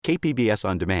KPBS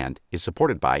On Demand is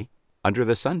supported by Under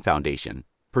the Sun Foundation,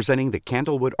 presenting the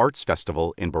Candlewood Arts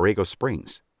Festival in Borrego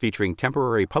Springs, featuring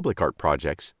temporary public art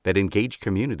projects that engage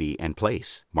community and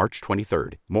place. March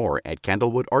 23rd. More at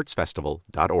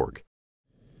candlewoodartsfestival.org.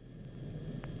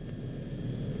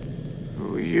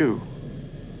 Who are you?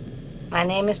 My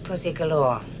name is Pussy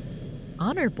Galore.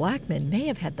 Honor Blackman may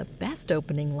have had the best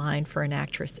opening line for an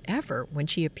actress ever when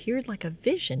she appeared like a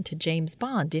vision to James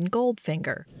Bond in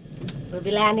Goldfinger. We'll be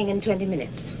landing in 20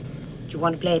 minutes. Do you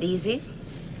want to play it easy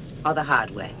or the hard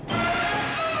way?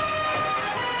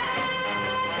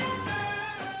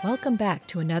 Welcome back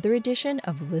to another edition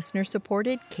of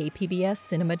listener-supported KPBS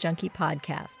Cinema Junkie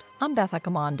podcast. I'm Beth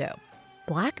Accomando.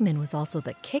 Blackman was also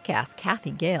the kick-ass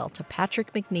Kathy Gale to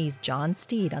Patrick Macnee's John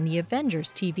Steed on the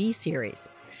Avengers TV series.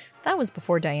 That was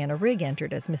before Diana Rigg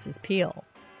entered as Mrs. Peel.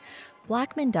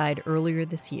 Blackman died earlier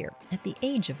this year at the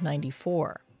age of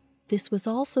 94. This was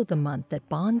also the month that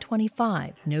Bond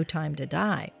 25, No Time to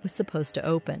Die, was supposed to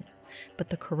open. But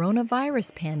the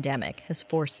coronavirus pandemic has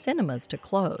forced cinemas to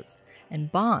close, and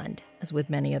Bond, as with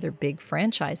many other big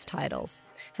franchise titles,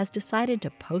 has decided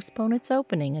to postpone its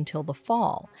opening until the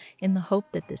fall in the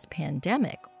hope that this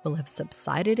pandemic will have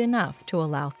subsided enough to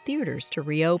allow theaters to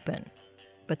reopen.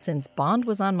 But since Bond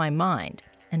was on my mind,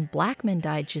 and Blackman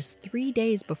died just 3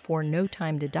 days before No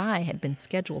Time to Die had been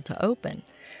scheduled to open,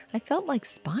 I felt like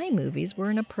spy movies were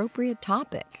an appropriate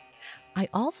topic. I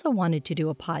also wanted to do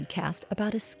a podcast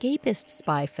about escapist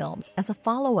spy films as a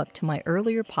follow-up to my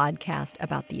earlier podcast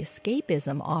about the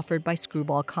escapism offered by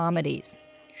screwball comedies.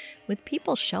 With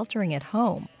people sheltering at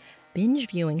home, binge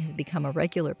viewing has become a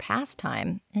regular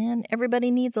pastime, and everybody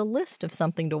needs a list of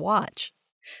something to watch.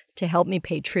 To help me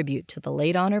pay tribute to the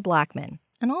late Honor Blackman,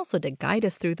 and also to guide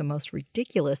us through the most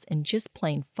ridiculous and just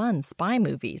plain fun spy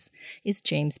movies, is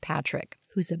James Patrick,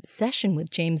 whose obsession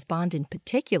with James Bond in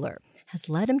particular has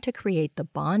led him to create the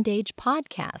Bond Age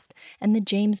podcast and the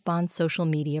James Bond social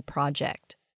media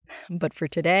project. But for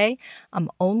today, I'm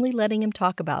only letting him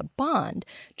talk about Bond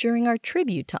during our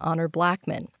tribute to Honor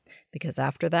Blackman, because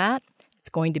after that, it's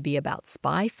going to be about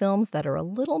spy films that are a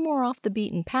little more off the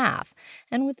beaten path,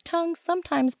 and with tongues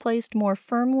sometimes placed more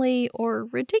firmly or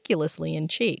ridiculously in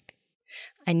cheek.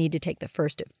 I need to take the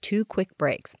first of 2 quick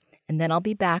breaks, and then I'll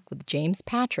be back with James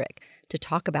Patrick to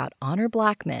talk about Honor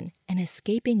Blackman and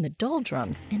escaping the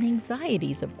doldrums and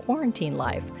anxieties of quarantine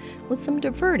life with some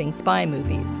diverting spy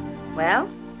movies. Well,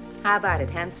 how about it,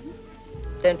 handsome?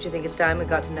 Don't you think it's time we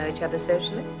got to know each other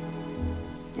socially?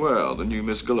 Well, the new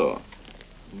Miss Galore.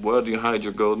 Where do you hide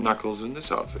your gold knuckles in this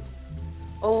outfit?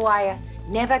 Oh, I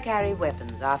never carry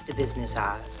weapons after business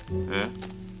hours. Yeah?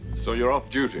 So you're off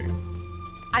duty?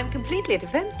 I'm completely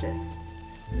defenseless.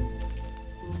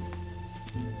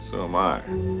 So am I.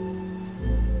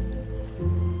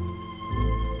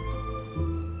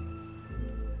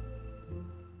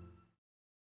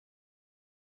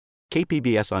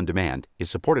 KPBS On Demand is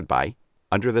supported by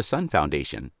Under the Sun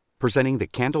Foundation, presenting the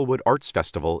Candlewood Arts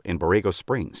Festival in Borrego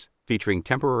Springs, featuring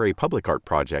temporary public art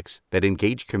projects that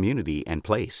engage community and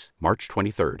place. March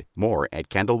 23rd. More at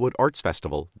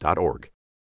candlewoodartsfestival.org.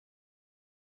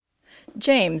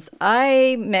 James,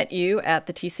 I met you at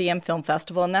the TCM Film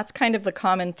Festival, and that's kind of the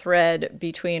common thread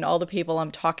between all the people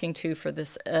I'm talking to for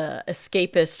this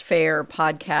Escapist Fair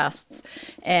podcasts.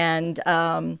 And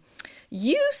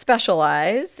you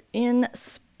specialize in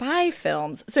spy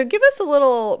films. So give us a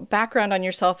little background on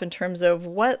yourself in terms of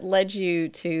what led you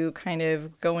to kind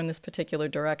of go in this particular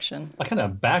direction. I kind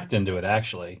of backed into it,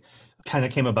 actually. Kind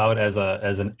of came about as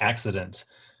an accident.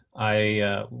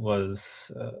 I was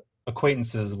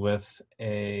acquaintances with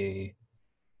a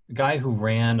guy who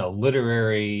ran a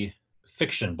literary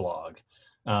fiction blog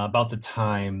about the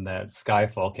time that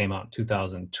Skyfall came out in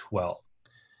 2012.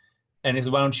 And he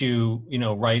said, why don't you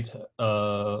write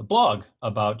a blog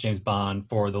about James Bond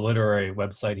for the literary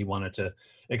website? He wanted to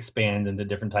expand into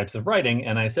different types of writing.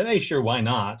 And I said, hey, sure, why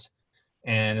not?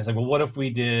 And it's like, well, what if we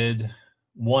did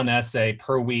one essay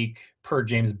per week per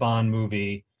James Bond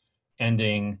movie,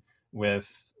 ending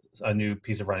with a new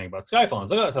piece of writing about Skyfall? I was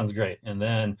like, oh, that sounds great. And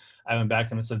then I went back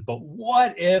to him and said, but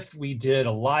what if we did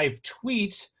a live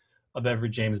tweet of every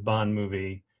James Bond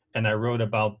movie? And I wrote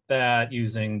about that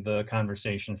using the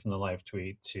conversation from the live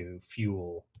tweet to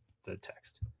fuel the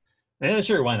text. And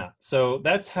sure, why not? So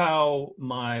that's how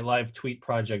my live tweet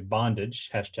project Bondage,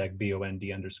 hashtag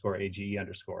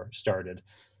BOND_AGE_ started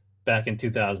back in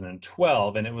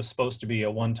 2012. And it was supposed to be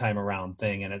a one-time around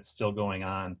thing, and it's still going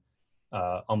on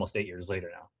almost 8 years later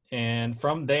now. And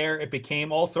from there, it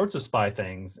became all sorts of spy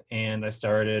things. And I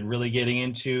started really getting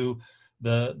into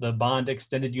the Bond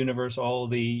extended universe, all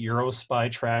the Euro spy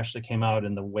trash that came out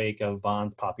in the wake of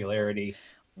Bond's popularity.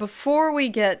 Before we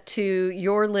get to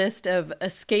your list of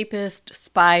escapist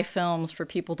spy films for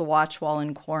people to watch while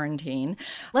in quarantine,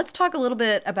 let's talk a little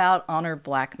bit about Honor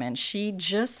Blackman. She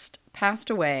just passed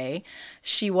away.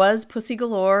 She was Pussy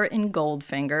Galore in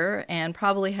Goldfinger and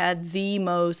probably had the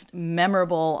most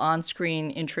memorable on-screen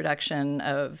introduction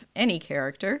of any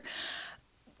character.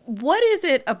 What is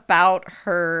it about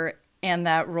her and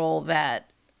that role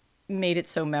that made it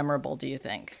so memorable, do you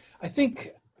think? I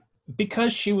think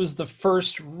because she was the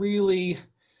first really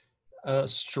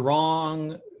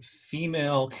strong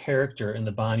female character in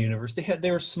the Bond universe.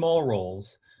 They were small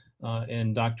roles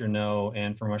in Dr. No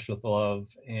and From Russia with Love.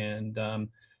 And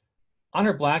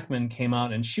Honor Blackman came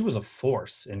out and she was a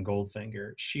force in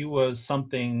Goldfinger. She was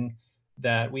something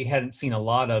that we hadn't seen a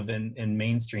lot of in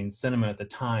mainstream cinema at the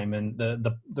time. And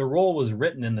the role was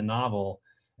written in the novel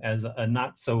as a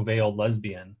not so veiled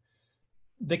lesbian.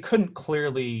 They couldn't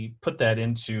clearly put that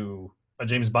into a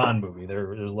James Bond movie.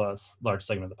 There's a large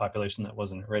segment of the population that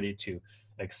wasn't ready to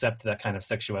accept that kind of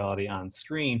sexuality on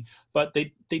screen, but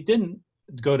they didn't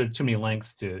go to too many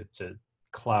lengths to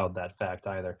cloud that fact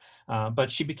either. But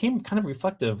she became kind of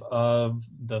reflective of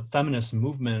the feminist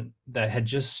movement that had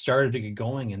just started to get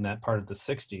going in that part of the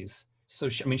 60s. So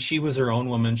she was her own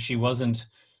woman. She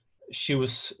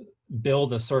was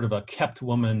billed as sort of a kept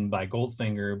woman by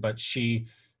Goldfinger, but she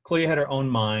clearly had her own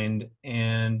mind,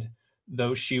 and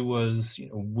though she was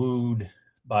wooed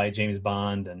by James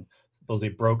Bond and supposedly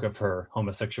broke of her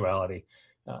homosexuality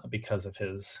because of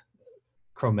his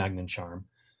Cro-Magnon charm,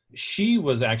 she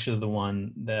was actually the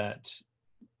one that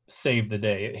saved the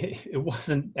day. It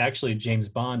wasn't actually James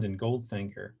Bond in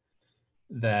Goldfinger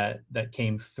that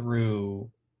came through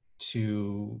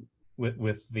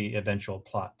with the eventual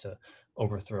plot to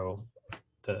overthrow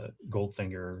the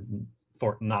Goldfinger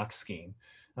Fort Knox scheme.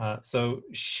 So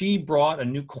she brought a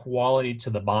new quality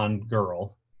to the Bond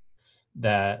girl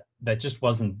that just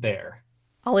wasn't there.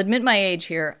 I'll admit my age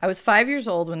here. I was 5 years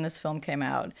old when this film came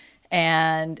out.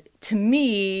 And to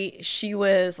me, she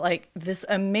was like this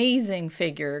amazing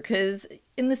figure because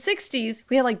in the 60s,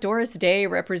 we had like Doris Day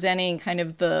representing kind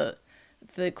of the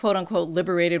quote unquote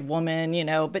liberated woman,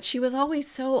 but she was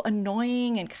always so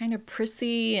annoying and kind of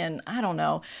prissy and I don't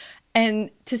know.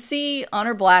 And to see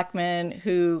Honor Blackman,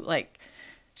 who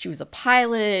she was a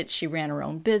pilot, she ran her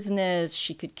own business,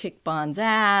 she could kick Bond's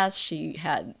ass, she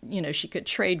had, she could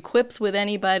trade quips with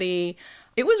anybody.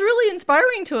 It was really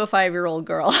inspiring to a 5-year-old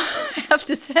girl, I have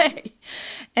to say.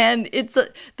 And it's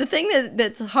the thing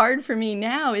that's hard for me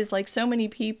now is so many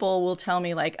people will tell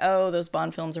me oh, those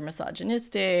Bond films are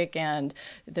misogynistic and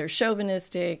they're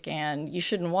chauvinistic and you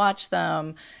shouldn't watch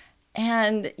them.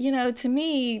 And, to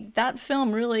me, that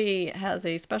film really has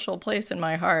a special place in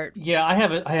my heart. Yeah, I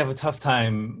have a tough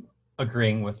time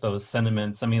agreeing with those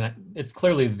sentiments. I mean, it's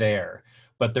clearly there,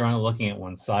 but they're only looking at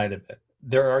one side of it.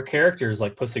 There are characters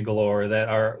like Pussy Galore that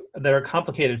are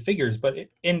complicated figures, but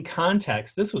in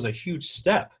context, this was a huge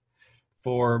step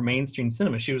for mainstream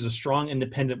cinema. She was a strong,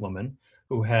 independent woman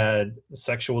who had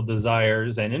sexual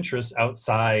desires and interests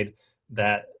outside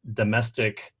that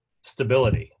domestic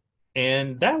stability.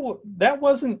 And that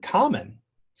wasn't common.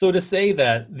 So to say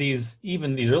that these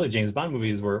early James Bond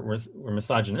movies were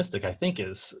misogynistic, I think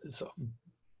is a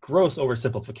gross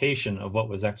oversimplification of what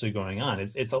was actually going on.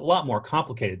 It's a lot more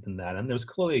complicated than that. And there's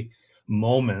clearly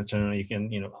moments,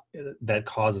 that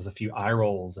causes a few eye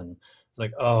rolls and it's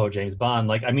like, oh, James Bond.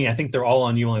 I think they're all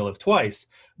on You Only Live Twice,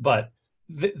 but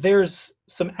there's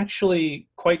some actually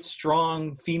quite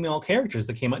strong female characters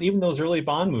that came out, even those early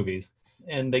Bond movies.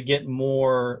 And they get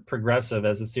more progressive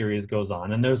as the series goes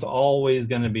on. And there's always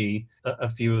going to be a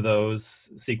few of those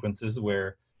sequences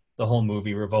where the whole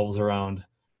movie revolves around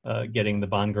getting the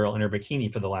Bond girl in her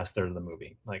bikini for the last third of the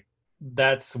movie.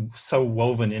 That's so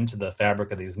woven into the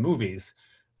fabric of these movies.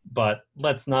 But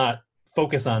let's not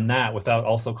focus on that without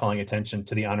also calling attention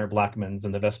to the Honor Blackmans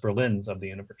and the Vesper Lynns of the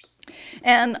universe.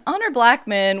 And Honor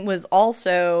Blackman was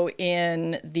also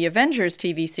in the Avengers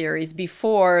TV series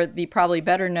before the probably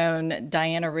better known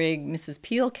Diana Rigg, Mrs.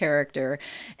 Peel character.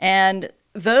 And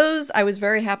those I was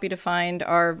very happy to find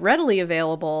are readily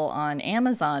available on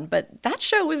Amazon, but that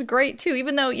show was great too,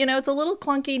 even though, it's a little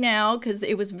clunky now because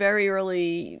it was very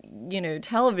early,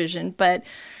 television, but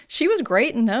she was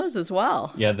great in those as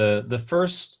well. Yeah, the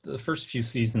first few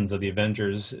seasons of the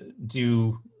Avengers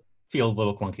do feel a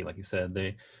little clunky, like you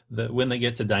said. When they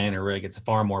get to Diana Rigg, it's a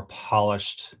far more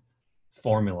polished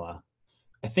formula.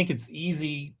 I think it's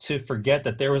easy to forget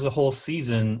that there was a whole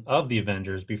season of the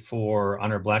Avengers before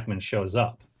Honor Blackman shows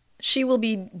up. She will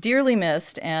be dearly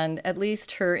missed, and at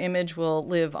least her image will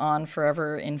live on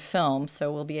forever in film,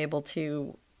 so we'll be able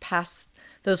to pass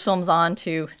those films on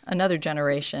to another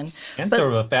generation. And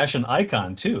sort of a fashion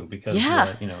icon, too, because,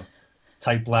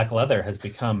 tight black leather has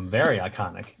become very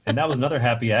iconic. And that was another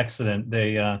happy accident.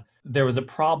 There was a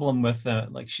problem with,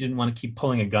 she didn't want to keep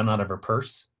pulling a gun out of her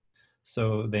purse.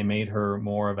 So they made her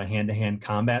more of a hand-to-hand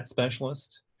combat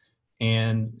specialist.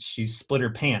 And she split her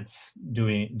pants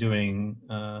doing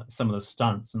some of the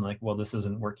stunts. And this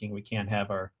isn't working. We can't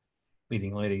have our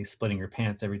leading lady splitting her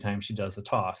pants every time she does a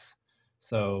toss.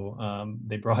 So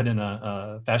they brought in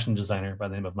a fashion designer by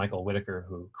the name of Michael Whitaker,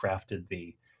 who crafted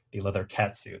the leather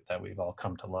catsuit that we've all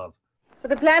come to love.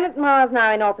 With the planet Mars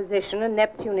now in opposition and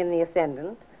Neptune in the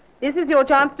ascendant, this is your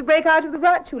chance to break out of the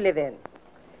rut you live in.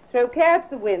 Throw care to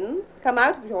the winds, come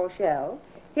out of your shell.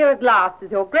 Here at last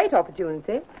is your great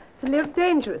opportunity to live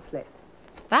dangerously.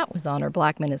 That was Honor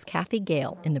Blackman as Kathy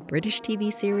Gale in the British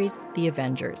TV series The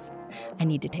Avengers. I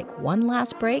need to take one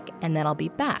last break, and then I'll be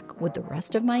back with the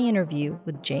rest of my interview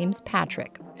with James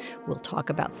Patrick. We'll talk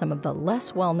about some of the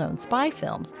less well-known spy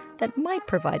films that might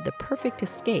provide the perfect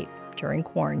escape during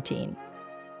quarantine.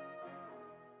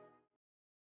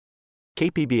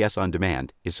 KPBS On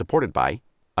Demand is supported by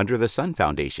Under the Sun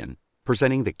Foundation,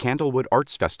 presenting the Candlewood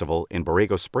Arts Festival in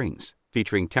Borrego Springs,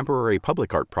 featuring temporary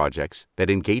public art projects that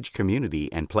engage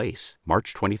community and place.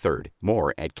 March 23rd.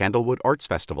 More at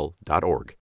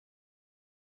candlewoodartsfestival.org.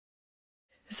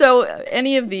 So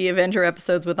any of the Avenger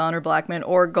episodes with Honor Blackman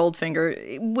or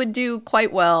Goldfinger would do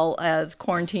quite well as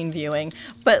quarantine viewing.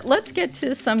 But let's get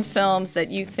to some films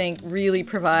that you think really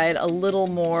provide a little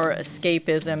more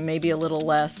escapism, maybe a little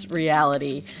less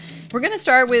reality. We're going to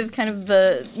start with kind of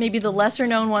maybe the lesser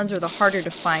known ones or the harder to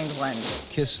find ones.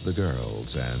 Kiss the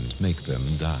girls and make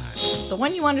them die. The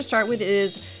one you want to start with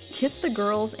is Kiss the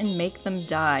Girls and Make Them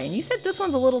Die. And you said this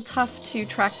one's a little tough to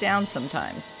track down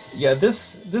sometimes. Yeah,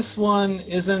 this one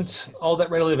isn't all that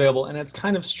readily available, and it's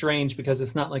kind of strange because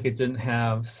it's not like it didn't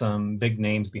have some big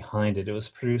names behind it. It was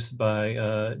produced by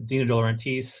Dino De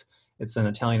Laurentiis. It's an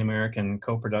Italian-American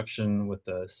co-production with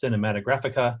the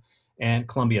Cinematographica and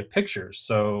Columbia Pictures.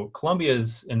 So Columbia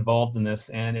is involved in this,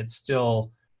 and it's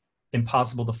still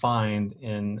impossible to find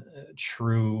in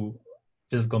true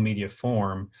physical media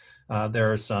form.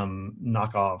 There are some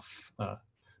knockoff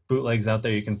bootlegs out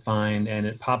there you can find, and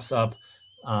it pops up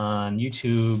on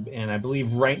YouTube, and I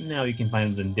believe right now you can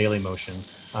find it in Dailymotion.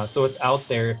 So it's out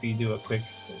there if you do a quick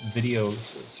video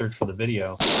search for the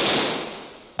video.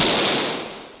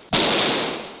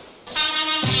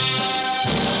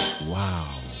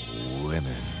 Wow,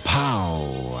 women.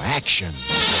 Pow, action.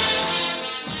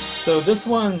 So this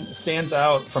one stands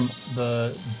out from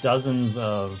the dozens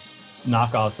of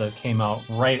knockoffs that came out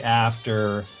right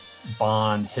after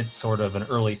Bond hit sort of an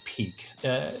early peak.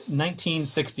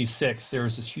 1966, there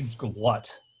was this huge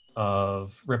glut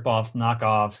of ripoffs,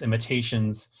 knockoffs,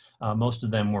 imitations. Most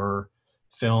of them were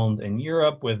filmed in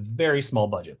Europe with very small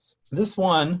budgets. This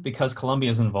one, because Columbia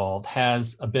is involved,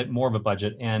 has a bit more of a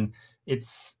budget, and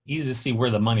it's easy to see where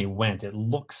the money went. It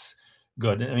looks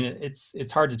good. I mean,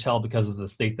 it's hard to tell because of the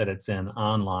state that it's in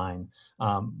online,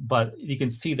 but you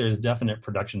can see there's definite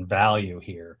production value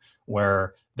here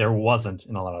where there wasn't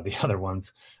in a lot of the other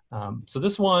ones. So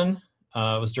this one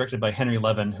was directed by Henry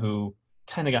Levin, who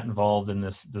kind of got involved in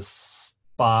this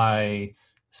spy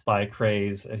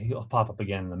craze. He'll pop up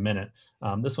again in a minute.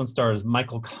 This one stars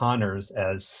Michael Connors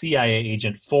as CIA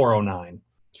Agent 409.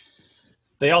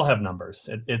 They all have numbers.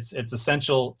 It's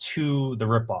essential to the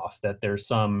ripoff that there's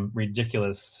some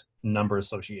ridiculous number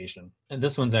association. And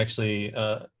this one's actually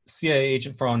CIA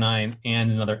Agent 409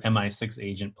 and another MI6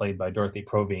 agent played by Dorothy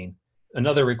Provine.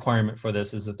 Another requirement for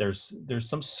this is that there's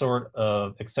some sort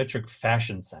of eccentric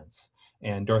fashion sense.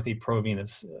 And Dorothy Provine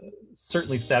is,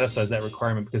 certainly satisfies that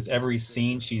requirement because every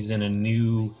scene she's in a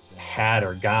new hat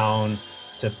or gown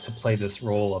to play this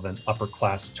role of an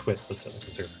upper-class twit was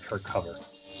her cover.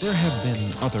 There have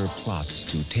been other plots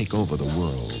to take over the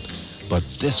world, but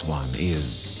this one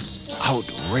is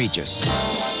outrageous.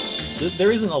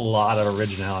 There isn't a lot of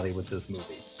originality with this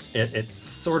movie. It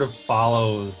sort of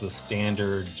follows the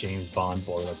standard James Bond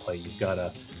boilerplate. You've got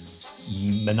a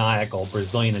maniacal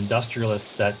Brazilian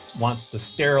industrialist that wants to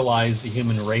sterilize the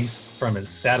human race from his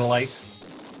satellite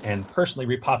and personally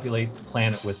repopulate the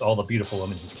planet with all the beautiful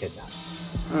women he's kidnapped.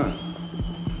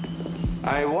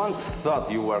 I once thought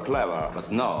you were clever,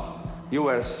 but no. You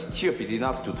were stupid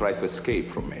enough to try to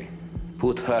escape from me.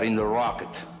 Put her in the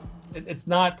rocket. It's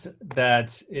not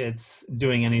that it's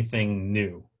doing anything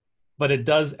new, but it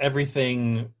does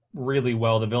everything really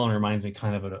well. The villain reminds me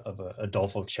kind of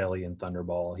Adolfo Celli in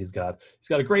Thunderball. He's got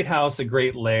a great house, a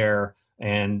great lair,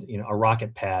 and a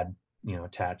rocket pad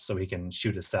attached so he can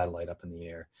shoot his satellite up in the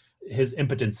air. His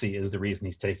impotency is the reason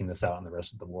he's taking this out on the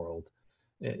rest of the world.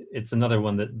 It's another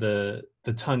one that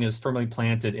the tongue is firmly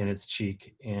planted in its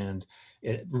cheek, and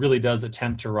it really does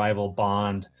attempt to rival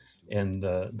Bond in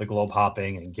the globe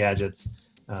hopping and gadgets.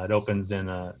 It opens in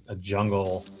a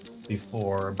jungle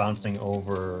before bouncing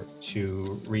over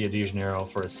to Rio de Janeiro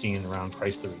for a scene around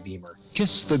Christ the Redeemer.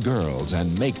 Kiss the girls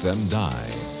and make them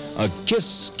die. A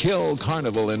kiss-kill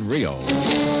carnival in Rio.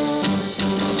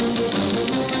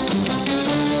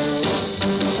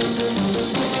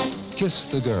 Kiss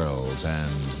the girls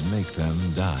and make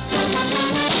them die.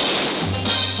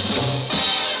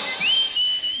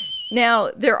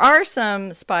 Now, there are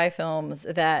some spy films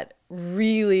that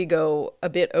really go a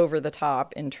bit over the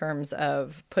top in terms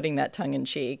of putting that tongue in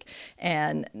cheek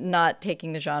and not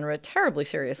taking the genre terribly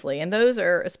seriously. And those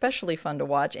are especially fun to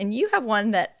watch. And you have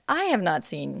one that I have not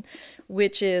seen,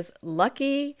 which is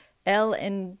Lucky El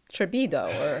Intrepido,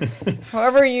 or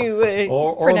however you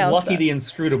or pronounce Lucky that. the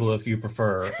Inscrutable, if you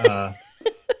prefer.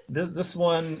 This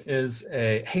one is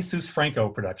a Jesus Franco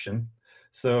production.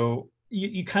 So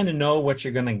you kind of know what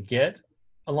you're going to get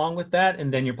along with that,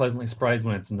 and then you're pleasantly surprised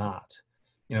when it's not.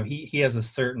 You know, he has a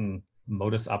certain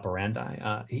modus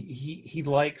operandi. He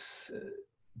likes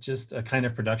just a kind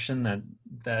of production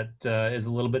that is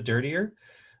a little bit dirtier,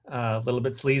 a little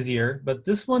bit sleazier, but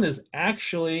this one is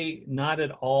actually not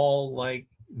at all like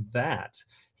that.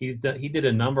 He did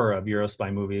a number of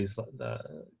Eurospy movies,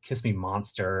 Kiss Me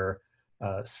Monster,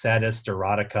 Sadist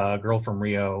Erotica, Girl from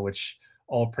Rio, which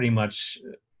all pretty much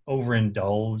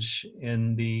overindulge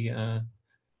in the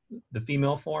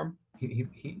female form. He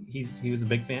was a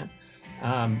big fan.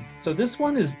 So this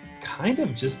one is kind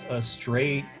of just a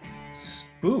straight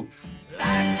spoof.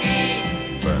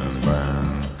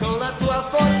 Con la tua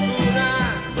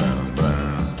fortuna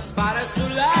spara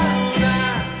sulla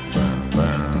luna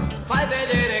fai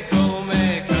vedere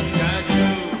come casca giù.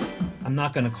 I'm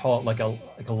not going to call it like a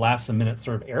laughs a minute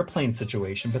sort of airplane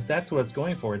situation, but that's what it's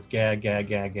going for. It's gag, gag,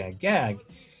 gag, gag, gag.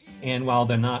 And while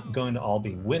they're not going to all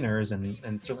be winners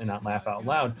and certainly not laugh out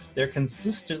loud, they're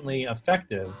consistently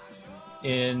effective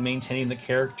in maintaining the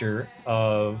character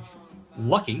of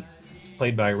Lucky,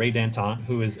 played by Ray Danton,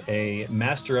 who is a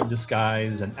master of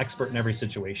disguise, an expert in every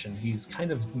situation. He's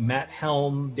kind of Matt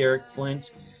Helm, Derek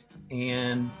Flint,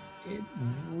 and it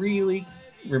really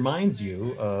reminds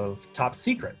you of Top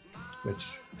Secret,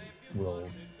 which we'll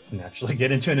naturally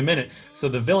get into in a minute. So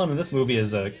the villain in this movie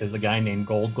is a guy named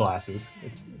Gold Glasses.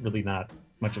 It's really not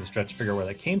much of a stretch to figure where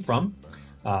that came from.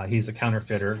 He's a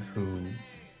counterfeiter who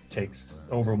takes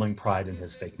overwhelming pride in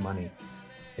his fake money.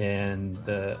 And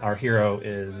our hero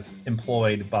is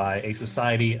employed by a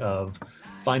society of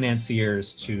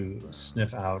financiers to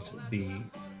sniff out the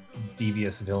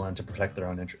devious villain to protect their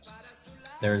own interests.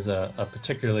 There's a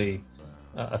particularly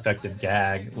effective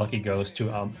gag. Lucky goes to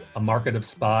a market of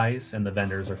spies, and the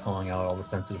vendors are calling out all the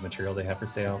sensitive material they have for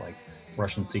sale, like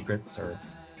Russian secrets or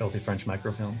filthy French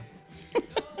microfilm.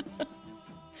 All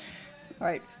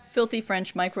right. Filthy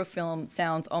French Microfilm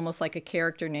sounds almost like a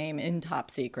character name in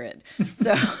Top Secret.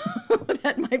 So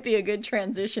that might be a good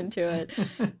transition to it.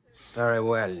 Very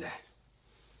well.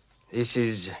 This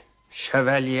is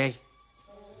Chevalier,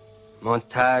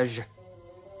 Montage,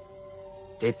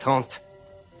 Détente,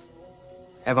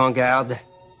 Avant-Garde,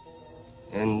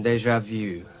 and Déjà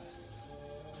Vu.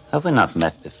 Have we not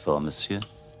met before, monsieur?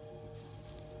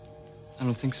 I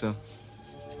don't think so.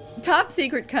 Top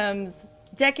Secret comes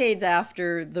decades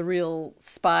after the real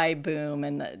spy boom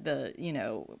and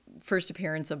the first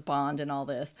appearance of Bond and all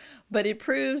this, but it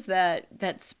proves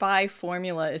that spy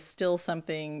formula is still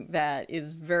something that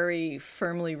is very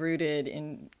firmly rooted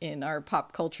in our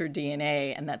pop culture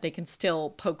DNA, and that they can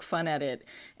still poke fun at it.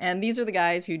 And these are the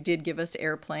guys who did give us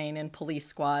Airplane and Police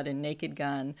Squad and Naked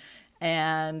Gun,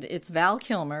 and it's Val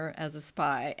Kilmer as a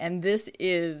spy, and this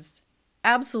is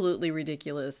absolutely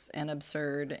ridiculous and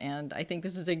absurd, and I think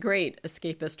this is a great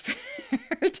escapist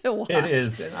fare to watch. It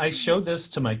is. And I showed this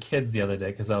to my kids the other day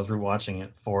because I was rewatching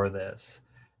it for this,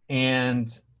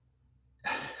 and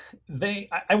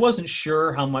I wasn't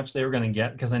sure how much they were going to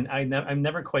get, because I'm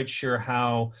never quite sure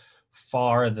how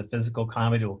far the physical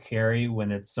comedy will carry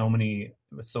when it's so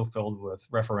filled with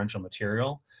referential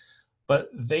material, but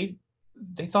they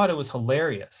thought it was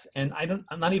hilarious, and I'm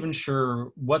not even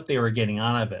sure what they were getting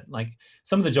out of it. Like,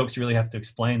 some of the jokes you really have to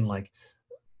explain, like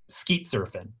skeet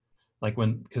surfing, like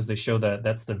because they show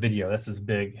that's the video, that's his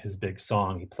big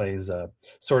song. He plays a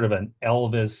sort of an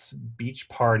Elvis beach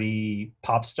party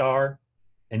pop star,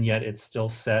 and yet it's still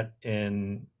set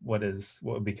in what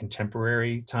would be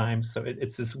contemporary times. So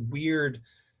it's this weird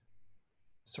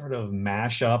sort of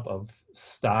mashup of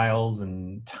styles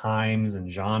and times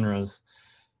and genres.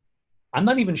 I'm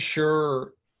not even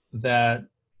sure that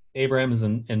Abrams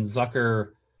and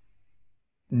Zucker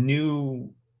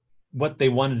knew what they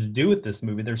wanted to do with this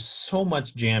movie. There's so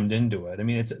much jammed into it. I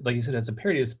mean, it's like you said, it's a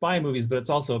parody of spy movies, but it's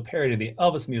also a parody of the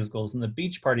Elvis musicals and the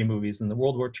Beach Party movies and the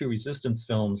World War II resistance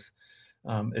films.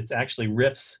 It's actually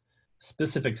riffs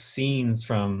specific scenes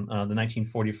from the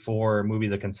 1944 movie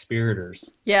The Conspirators.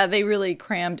 Yeah, they really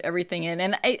crammed everything in.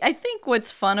 And I think what's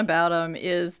fun about them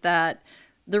is that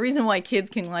the reason why kids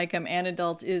can like them and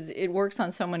adults is it works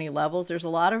on so many levels. There's a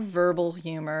lot of verbal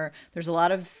humor. There's a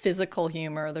lot of physical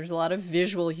humor. There's a lot of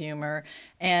visual humor.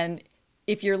 And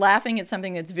if you're laughing at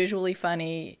something that's visually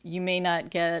funny, you may not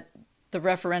get the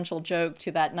referential joke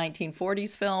to that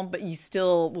 1940s film, but you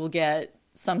still will get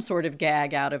some sort of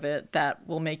gag out of it that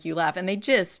will make you laugh. And they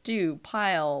just do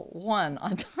pile one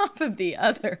on top of the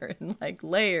other in like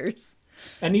layers.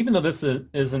 And even though this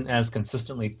isn't as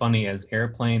consistently funny as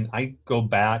Airplane, I go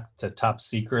back to Top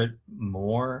Secret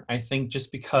more, I think,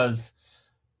 just because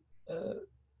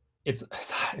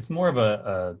it's more of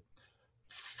a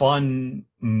fun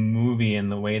movie in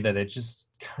the way that it just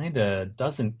kind of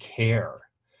doesn't care.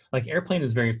 Like Airplane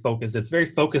is very focused. It's very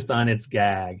focused on its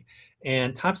gag.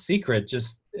 And Top Secret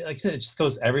just, like I said, it just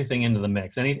throws everything into the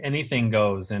mix. Anything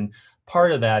goes. And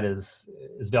part of that is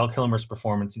Val Kilmer's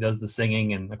performance. He does the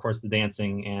singing and, of course, the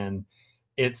dancing. And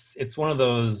it's one of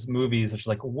those movies that's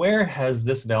like, where has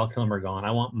this Val Kilmer gone?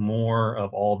 I want more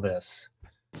of all this.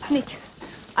 Nick,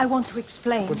 I want to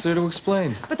explain. What's there to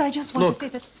explain? But I just want to say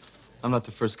that... I'm not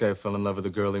the first guy who fell in love with a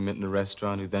girl he met in a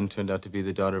restaurant who then turned out to be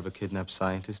the daughter of a kidnapped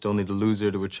scientist, only to lose her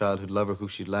to a childhood lover who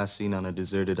she'd last seen on a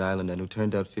deserted island and who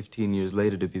turned out 15 years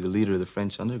later to be the leader of the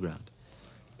French underground.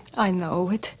 I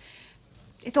know.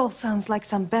 It all sounds like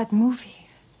some bad movie.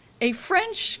 A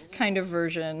French kind of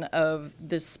version of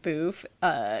this spoof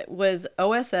was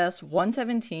OSS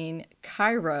 117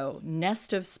 Cairo,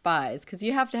 Nest of Spies, because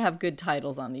you have to have good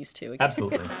titles on these two.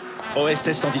 Absolutely.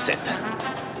 OSS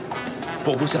 117.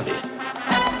 Pour vous servir.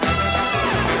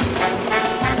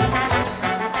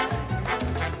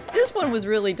 This one was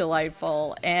really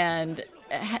delightful, and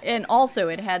also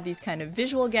it had these kind of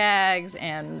visual gags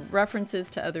and references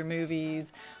to other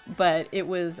movies, but it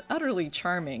was utterly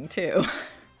charming too.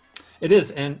 It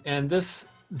is, and this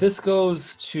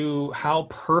goes to how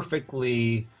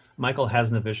perfectly Michael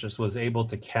Hazanavicius was able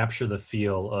to capture the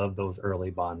feel of those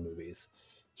early Bond movies.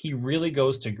 He really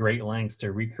goes to great lengths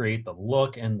to recreate the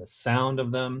look and the sound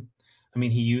of them. I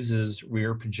mean, he uses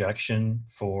rear projection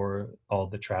for all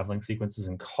the traveling sequences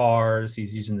in cars.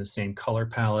 He's using the same color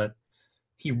palette.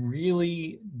 He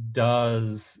really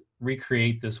does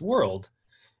recreate this world.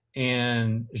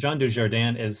 And Jean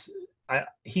Dujardin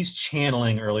he's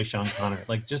channeling early Sean Connery,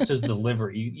 like just his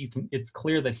delivery. It's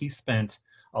clear that he spent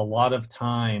a lot of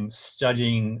time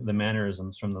studying the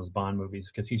mannerisms from those Bond movies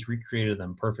because he's recreated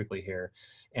them perfectly here.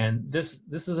 And this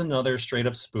is another straight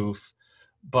up spoof,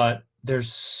 but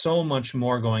there's so much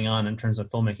more going on in terms of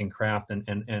filmmaking craft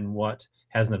and what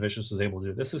Hazanavicius was able to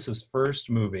do. This is his first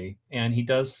movie, and he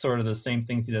does sort of the same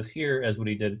things he does here as what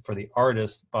he did for The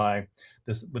Artist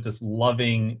with this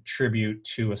loving tribute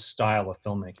to a style of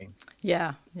filmmaking.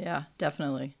 Yeah,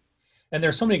 definitely. And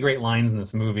there's so many great lines in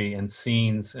this movie and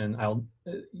scenes, and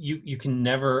you can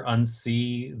never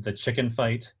unsee the chicken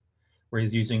fight where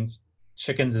he's using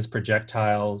chickens as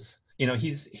projectiles. You know,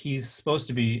 he's supposed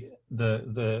to be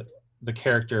the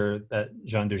character that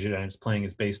Jean Dujardin is playing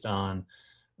is based on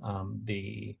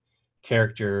the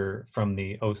character from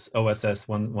the OSS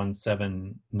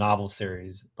 117 novel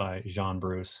series by Jean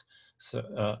Bruce.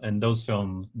 So, and those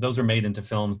were made into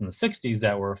films in the 60s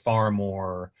that were far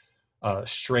more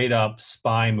straight up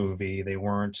spy movie. They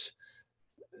weren't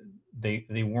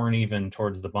even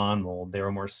towards the Bond mold. They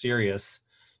were more serious.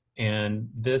 And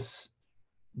this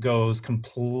goes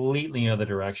completely in the other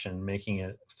direction, making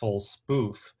it full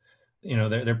spoof. You know,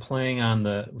 they're playing on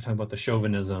we're talking about the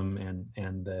chauvinism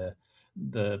and the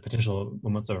potential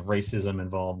moments of racism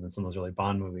involved in some of those early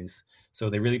Bond movies. So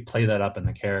they really play that up in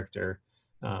the character.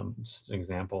 Just an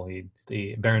example,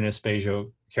 the Baroness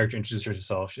Bejo character introduces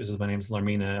herself. She says, "My name is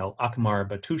Larmina El Akmar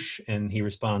Batouche," and he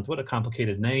responds, "What a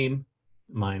complicated name.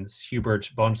 Mine's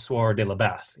Hubert Bonsoir de la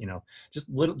Beth." You know,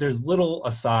 there's little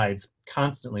asides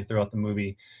constantly throughout the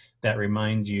movie that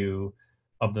remind you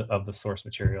of the source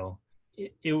material.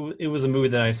 It was a movie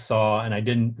that I saw and I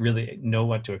didn't really know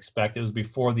what to expect. It was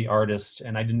before The Artist,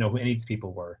 and I didn't know who any of these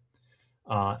people were.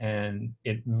 And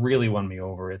it really won me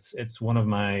over. It's one of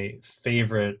my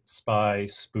favorite spy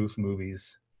spoof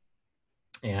movies,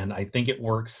 and I think it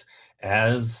works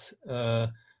as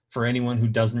for anyone who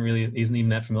isn't even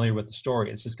that familiar with the story.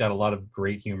 It's just got a lot of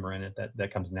great humor in it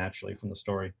that comes naturally from the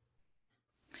story.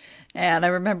 And I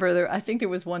remember I think there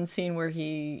was one scene where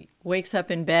he wakes up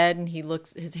in bed and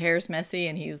his hair's messy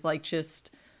and he's like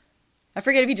I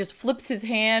forget if he just flips his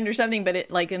hand or something, but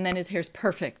and then his hair's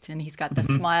perfect and he's got the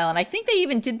smile. And I think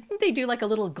didn't they do like a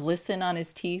little glisten on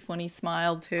his teeth when he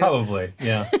smiled too? Probably,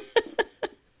 yeah.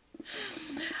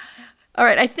 All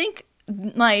right, I think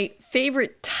my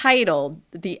favorite title,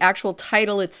 the actual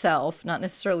title itself, not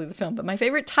necessarily the film, but my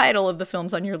favorite title of the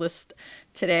films on your list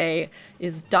today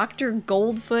is Dr.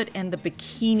 Goldfoot and the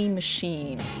Bikini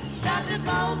Machine. Dr.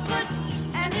 Goldfoot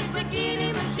and his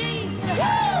bikini machine.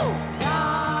 Woo!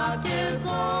 Dr.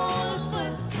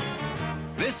 Goldfoot.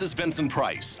 This is Vincent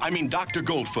Price, Dr.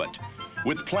 Goldfoot,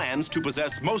 with plans to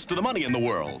possess most of the money in the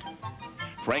world.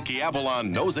 Frankie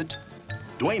Avalon knows it.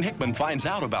 Dwayne Hickman finds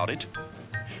out about it.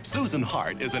 Susan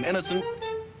Hart is an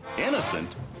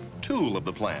innocent tool of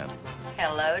the plan.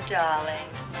 Hello, darling.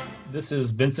 This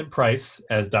is Vincent Price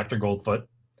as Dr. Goldfoot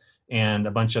and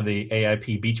a bunch of the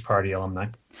AIP Beach Party alumni.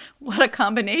 What a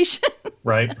combination.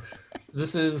 Right.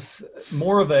 This is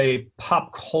more of a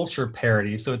pop culture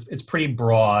parody, so it's pretty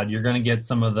broad. You're going to get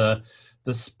some of the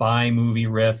spy movie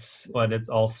riffs, but it's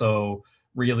also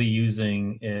really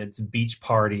using its beach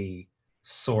party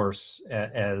source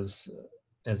as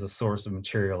a source of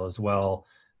material as well.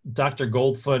 Dr.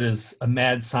 Goldfoot is a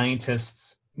mad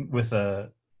scientist with a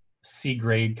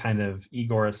C-grade kind of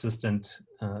Igor assistant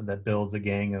that builds a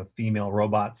gang of female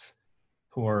robots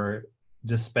who are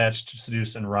dispatched to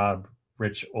seduce and rob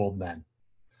rich old men.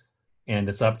 And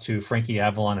it's up to Frankie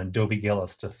Avalon and Dobie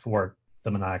Gillis to thwart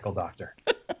the maniacal doctor.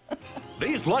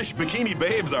 These lush bikini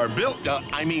babes are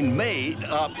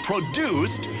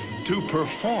produced to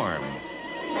perform.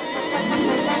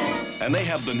 And they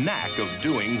have the knack of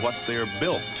doing what they're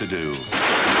built to do.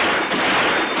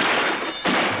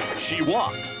 She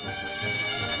walks.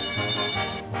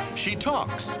 She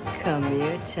talks. Come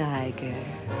here, tiger.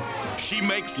 She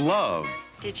makes love.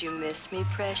 Did you miss me,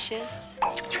 precious?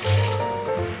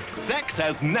 Sex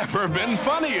has never been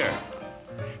funnier.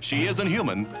 She isn't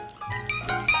human.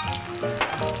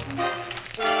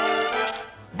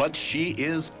 But she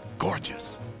is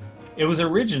gorgeous. It was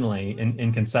originally,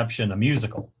 in conception, a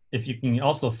musical. If you can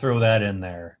also throw that in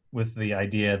there with the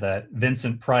idea that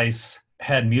Vincent Price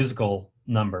had musical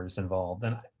numbers involved.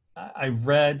 And I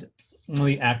read one of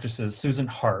the actresses, Susan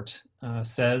Hart,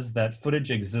 says that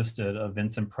footage existed of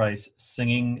Vincent Price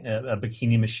singing a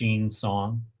Bikini Machine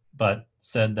song, but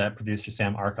said that producer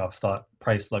Sam Arkoff thought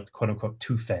Price looked, quote unquote,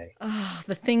 too fey. Oh,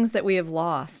 the things that we have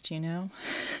lost, you know?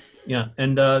 Yeah,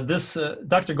 and this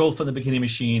Dr. Goldfoot and the Bikini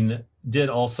Machine did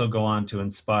also go on to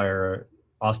inspire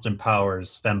Austin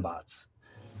Powers' Fembots.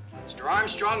 Mr.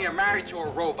 Armstrong, you're married to a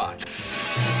robot.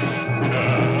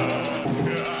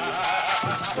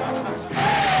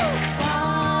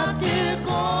 Dr.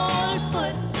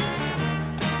 Goldfoot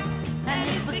and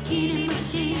his bikini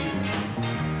machine.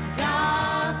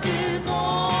 Dr.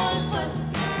 Goldfoot,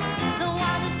 the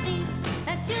wildest scene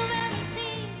that you've ever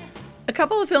seen. A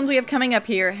couple of films we have coming up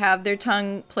here have their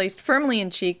tongue placed firmly in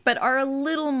cheek, but are a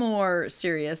little more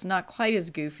serious, not quite as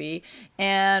goofy.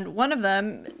 And one of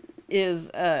them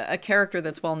is a character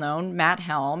that's well known, Matt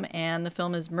Helm, and the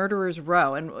film is Murderer's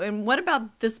Row. And what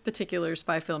about this particular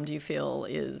spy film do you feel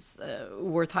is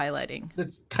worth highlighting?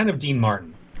 It's kind of Dean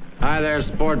Martin. Hi there,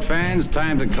 sport fans.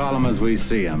 Time to call them as we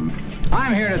see them.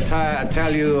 I'm here to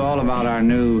tell you all about our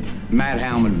new Matt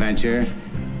Helm adventure,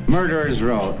 Murderer's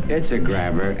Row. It's a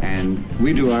grabber, and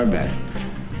we do our best.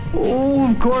 Oh,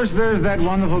 of course, there's that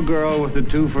wonderful girl with the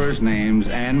two first names,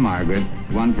 Anne Margaret,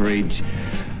 one for each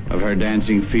of her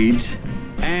dancing feet.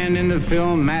 And in the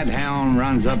film, Matt Helm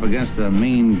runs up against a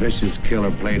mean, vicious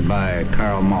killer played by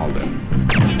Carl Malden.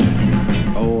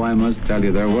 Oh, I must tell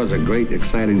you, there was a great,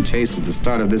 exciting chase at the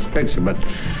start of this picture, but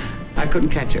I couldn't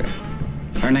catch her.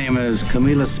 Her name is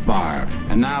Camilla Spar,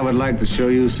 and now I would like to show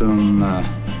you some of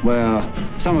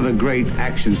the great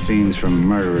action scenes from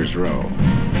Murderer's Row.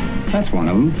 That's one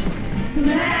of them.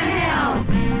 Matt Helm!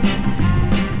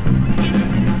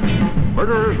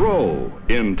 Murderer's Row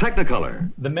in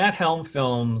Technicolor. The Matt Helm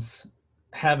films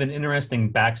have an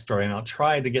interesting backstory, and I'll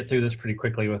try to get through this pretty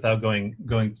quickly without going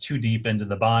too deep into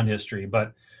the Bond history.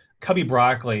 But Cubby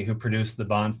Broccoli, who produced the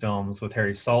Bond films with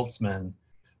Harry Saltzman,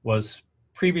 was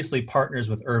previously partners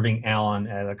with Irving Allen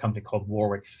at a company called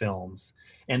Warwick Films.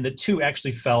 And the two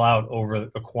actually fell out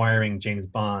over acquiring James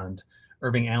Bond.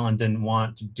 Irving Allen didn't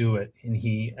want to do it, and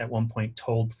he at one point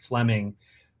told Fleming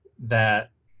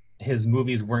that his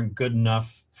movies weren't good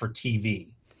enough for TV.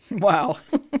 Wow.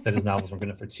 That his novels weren't good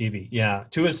enough for TV. Yeah,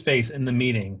 to his face in the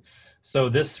meeting. So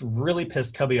this really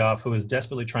pissed Cubby off, who was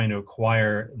desperately trying to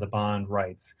acquire the Bond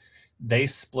rights. They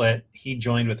split. He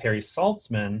joined with Harry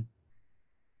Saltzman,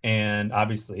 And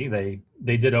obviously they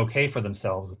did okay for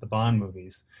themselves with the Bond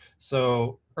movies.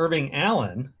 So Irving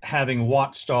Allen, having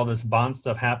watched all this Bond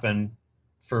stuff happen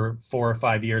for 4 or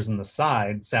 5 years on the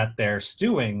side, sat there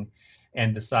stewing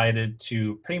and decided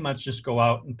to pretty much just go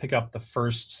out and pick up the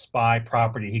first spy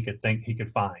property he could think he could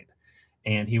find.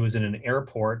 And he was in an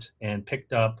airport and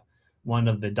picked up one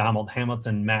of the Donald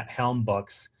Hamilton, Matt Helm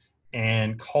books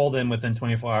and called in within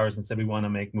 24 hours and said, we want to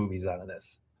make movies out of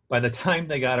this. By the time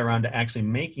they got around to actually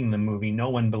making the movie, no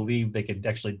one believed they could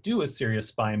actually do a serious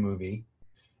spy movie.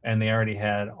 And they already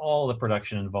had all the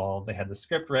production involved. They had the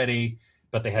script ready,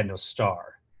 but they had no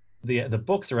star. The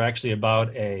books are actually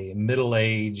about a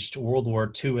middle-aged World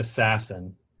War II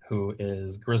assassin who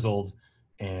is grizzled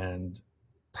and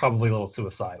probably a little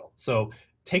suicidal. So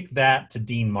take that to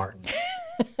Dean Martin.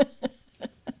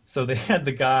 So they had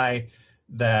the guy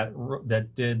that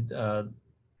did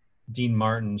Dean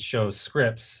Martin's show's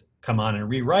scripts come on and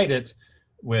rewrite it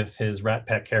with his Rat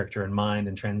Pack character in mind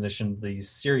and transition these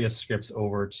serious scripts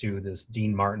over to this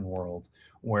Dean Martin world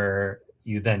where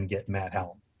you then get Matt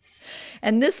Helm.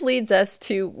 And this leads us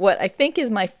to what I think is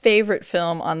my favorite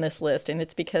film on this list, and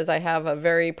it's because I have a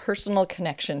very personal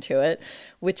connection to it,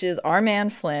 which is Our Man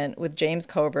Flint with James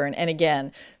Coburn. And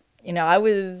again, you know, I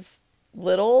was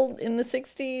little in the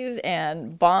 60s,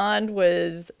 and Bond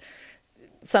was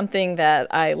something that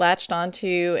I latched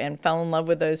onto and fell in love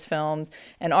with those films.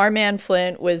 And Our Man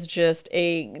Flint was just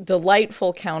a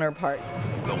delightful counterpart.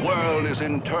 The world is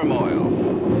in turmoil.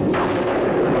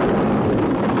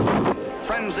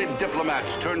 Frenzied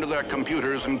diplomats turn to their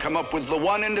computers and come up with the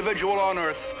one individual on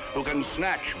Earth who can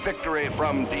snatch victory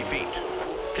from defeat.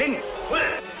 Flint!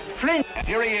 Flint!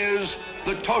 Here he is,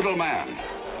 the total man.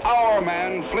 Our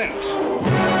Man Flint.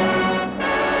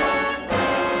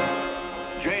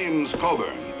 James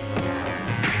Coburn.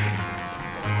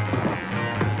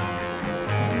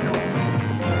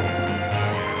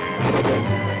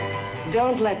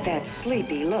 Don't let that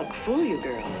sleepy look fool you,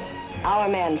 girls. Our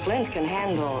Man Flint can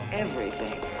handle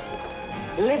everything.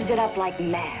 Lives it up like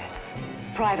mad.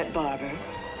 Private barber,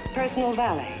 personal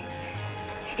valet.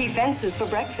 He fences for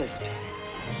breakfast,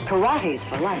 karates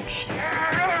for lunch,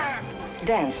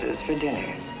 dances for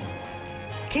dinner,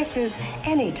 kisses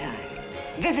anytime,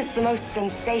 visits the most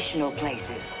sensational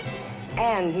places,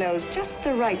 and knows just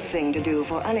the right thing to do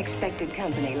for unexpected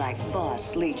company like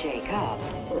boss Lee J. Cobb.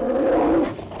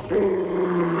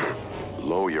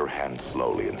 Lower your hand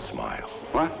slowly and smile.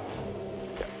 What?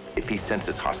 If he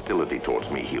senses hostility towards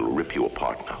me, he'll rip you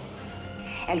apart now.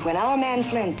 And when Our Man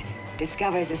Flint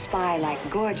discovers a spy like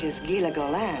gorgeous Gila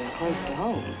Golan close to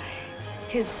home,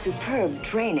 his superb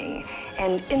training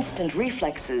and instant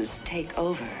reflexes take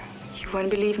over. You won't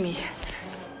believe me.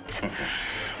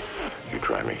 You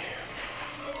try me.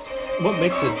 What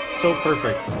makes it so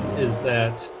perfect is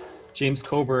that James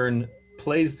Coburn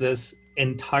plays this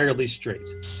entirely straight.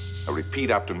 Now repeat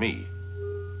after me.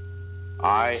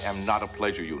 I am not a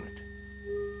pleasure unit.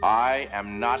 I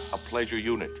am not a pleasure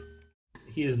unit.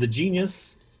 He is the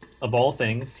genius of all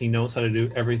things. He knows how to do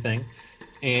everything.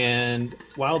 And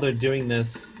while they're doing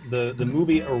this, the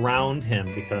movie around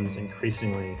him becomes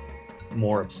increasingly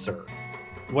more absurd.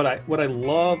 What I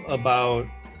love about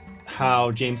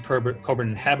how James Coburn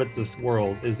inhabits this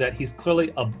world is that he's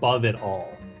clearly above it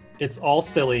all. It's all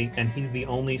silly, and he's the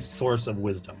only source of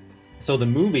wisdom. So the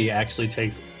movie actually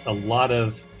takes a lot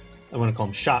of, I want to call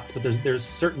them shots, but there's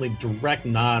certainly direct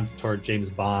nods toward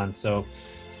James Bond. So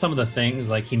some of the things,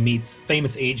 like he meets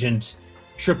famous agent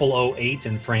 0008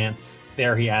 in France.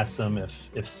 There he asks him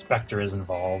if Spectre is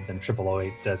involved, and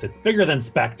 0008 says, "It's bigger than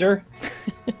Spectre."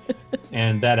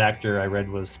 And that actor, I read,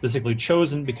 was specifically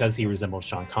chosen because he resembled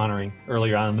Sean Connery.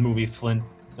 Earlier on in the movie, Flint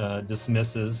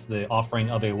dismisses the offering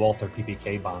of a Walther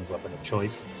PPK Bond's weapon of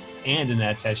choice and an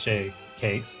attaché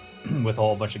case with a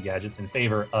whole bunch of gadgets in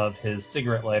favor of his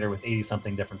cigarette lighter with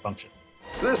 80-something different functions.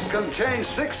 This contains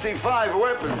 65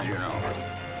 weapons, you know.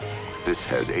 This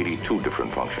has 82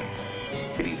 different functions.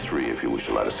 83 if you wish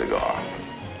to light a cigar.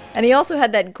 And he also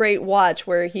had that great watch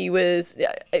where he was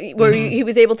he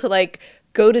was able to like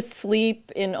go to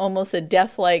sleep in almost a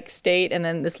death-like state, and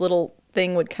then this little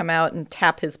thing would come out and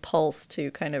tap his pulse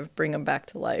to kind of bring him back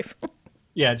to life.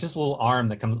 Yeah, just a little arm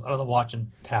that comes out of the watch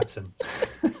and taps him.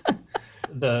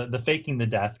 The faking the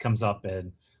death comes up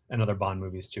in other Bond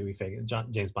movies too.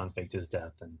 James Bond faked his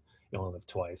death, and he only lived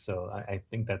twice. So I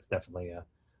think that's definitely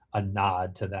a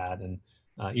nod to that. And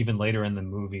even later in the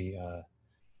movie,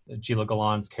 Gila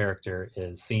Golan's character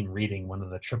is seen reading one of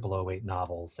the 0008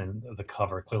 novels, and the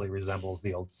cover clearly resembles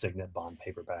the old Signet Bond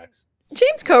paperbacks.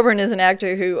 James Coburn is an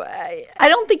actor who I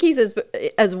don't think he's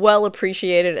as well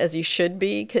appreciated as he should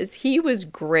be, because he was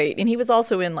great. And he was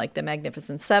also in like The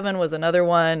Magnificent Seven was another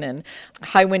one, and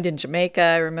High Wind in Jamaica.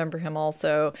 I remember him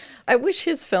also. I wish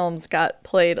his films got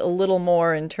played a little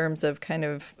more in terms of kind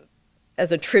of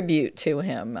as a tribute to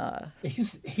him.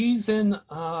 He's in,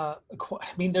 I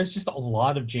mean, there's just a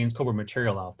lot of James Coburn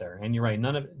material out there. And you're right,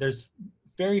 there's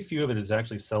very few of it is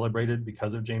actually celebrated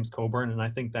because of James Coburn, and I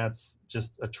think that's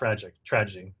just a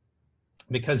tragedy.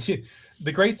 Because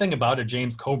the great thing about a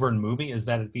James Coburn movie is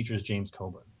that it features James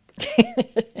Coburn.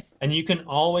 And you can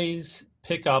always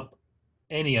pick up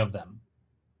any of them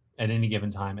at any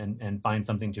given time and find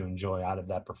something to enjoy out of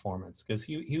that performance, because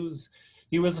he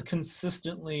was a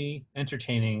consistently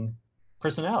entertaining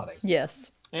personality.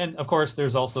 Yes. And of course,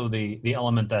 there's also the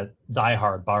element that Die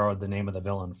Hard borrowed the name of the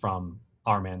villain from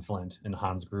Our Man Flint and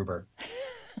Hans Gruber.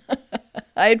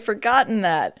 I had forgotten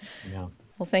that. Yeah.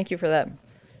 Well, thank you for that.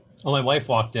 Well, my wife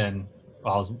walked in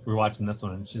while we were watching this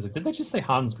one, and she's like, "Did they just say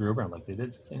Hans Gruber?" I'm like, "They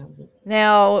did say Hans Gruber."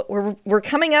 Now we're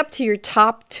coming up to your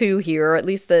top two here, or at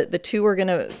least the two we're going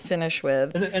to finish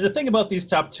with. And the thing about these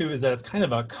top two is that it's kind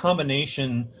of a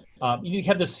combination. You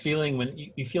have this feeling when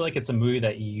you feel like it's a movie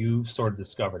that you've sort of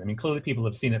discovered. I mean, clearly people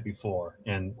have seen it before,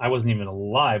 and I wasn't even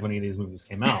alive when any of these movies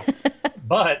came out.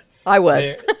 But I was.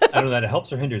 I don't know that it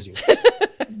helps or hinders you.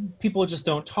 People just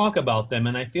don't talk about them,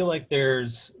 and I feel like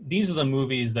these are the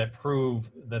movies that prove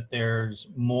that there's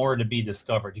more to be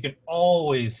discovered. You can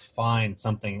always find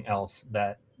something else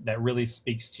that really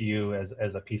speaks to you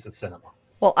as a piece of cinema.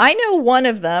 Well, I know one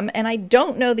of them, and I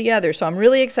don't know the other, so I'm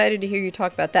really excited to hear you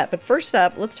talk about that. But first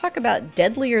up, let's talk about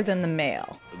Deadlier Than the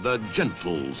Male. The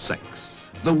gentle sex,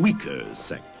 the weaker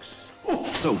sex,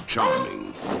 so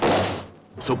charming,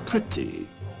 so pretty,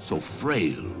 so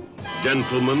frail.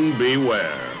 Gentlemen,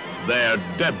 beware. They're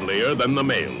deadlier than the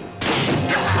male.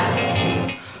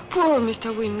 Poor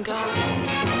Mr. Wingard.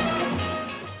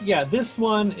 Yeah, this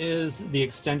one is the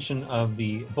extension of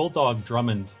the Bulldog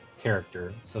Drummond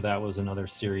character. So that was another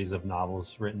series of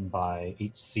novels written by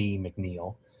H.C.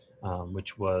 McNeill,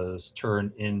 which was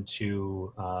turned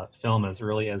into film as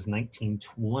early as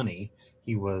 1920.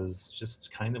 He was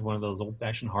just kind of one of those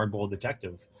old-fashioned hardboiled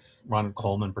detectives. Ronald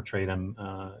Colman portrayed him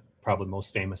probably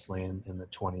most famously in the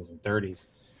 20s and 30s.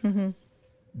 Mm-hmm.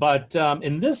 But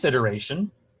in this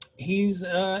iteration, he's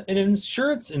an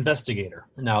insurance investigator.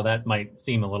 Now, that might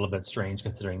seem a little bit strange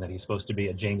considering that he's supposed to be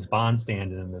a James Bond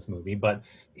stand-in in this movie, but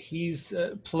he's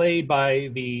played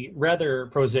by the rather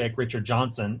prosaic Richard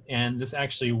Johnson, and this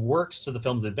actually works to the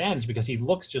film's advantage because he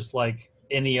looks just like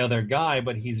any other guy,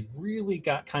 but he's really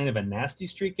got kind of a nasty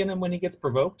streak in him when he gets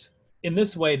provoked. In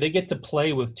this way, they get to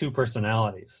play with two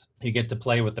personalities. You get to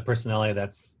play with the personality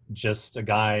that's just a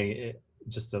guy,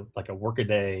 like a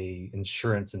workaday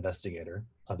insurance investigator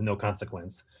of no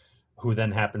consequence, who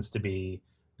then happens to be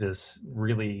this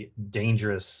really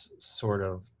dangerous sort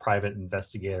of private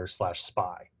investigator /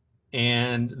 spy.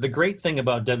 And the great thing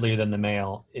about Deadlier Than the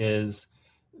Male is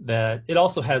that it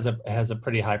also has a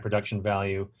pretty high production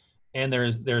value, and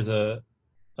there's a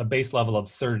base level of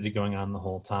absurdity going on the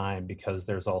whole time, because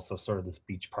there's also sort of this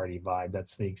beach party vibe that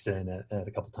sneaks in at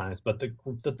a couple times. But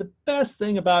the best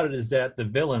thing about it is that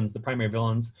the primary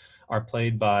villains, are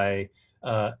played by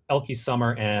Elke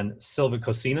Summer and Silva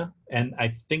Cosina, and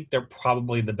I think they're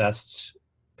probably the best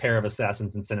pair of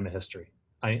assassins in cinema history.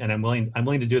 I'm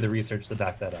willing to do the research to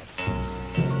back that up.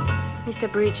 Mr.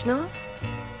 Bridgenorth?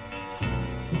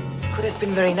 Could have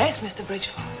been very nice, Mr.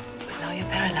 Bridgeford, but now you're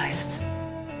paralyzed.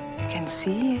 You can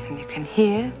see, and you can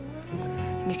hear,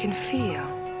 and you can feel,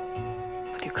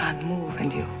 but you can't move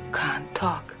and you can't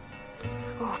talk.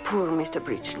 Oh, poor Mr.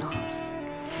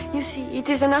 Bridgenorth. You see, it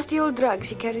is a nasty old drug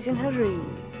she carries in her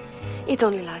ring. It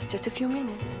only lasts just a few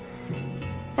minutes,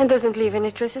 and doesn't leave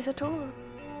any traces at all.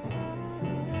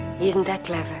 Isn't that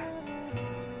clever?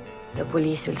 The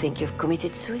police will think you've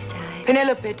committed suicide.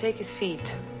 Penelope, take his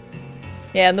feet.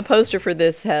 Yeah, and the poster for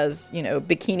this has,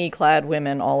 bikini-clad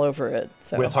women all over it.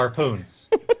 So. With harpoons.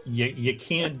 You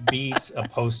can't beat a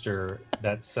poster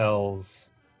that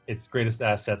sells its greatest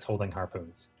assets holding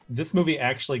harpoons. This movie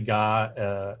actually got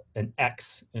an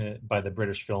X by the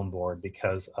British Film Board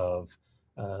because of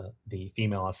the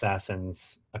female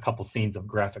assassins, a couple scenes of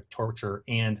graphic torture,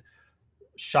 and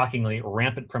shockingly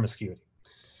rampant promiscuity.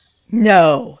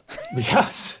 No.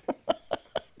 Yes.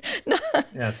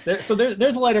 Yes. There's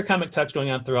a lighter comic touch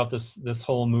going on throughout this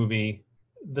whole movie.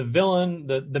 The villain,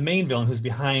 the main villain who's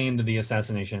behind the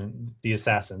assassins,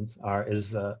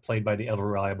 is played by the ever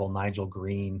reliable Nigel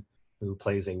Green, who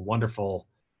plays a wonderful,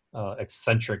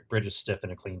 eccentric British stiff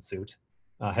in a clean suit.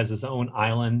 has his own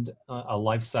island, a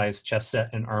life-size chess set,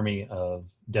 and army of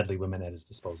deadly women at his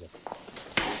disposal.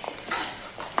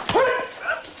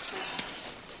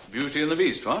 Beauty and the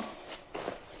Beast, what?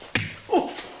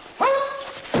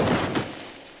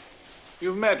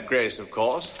 You've met Grace, of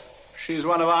course. She's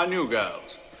one of our new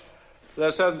girls. There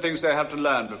are certain things they have to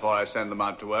learn before I send them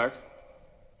out to work.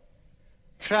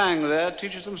 Chang there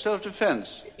teaches them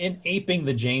self-defense. In aping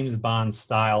the James Bond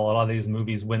style, a lot of these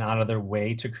movies went out of their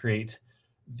way to create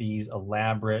these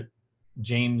elaborate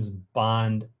James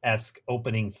Bond-esque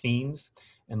opening themes.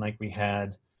 And like we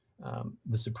had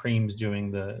the Supremes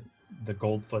doing the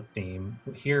Goldfoot theme.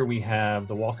 Here we have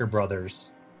the Walker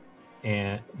Brothers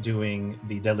and doing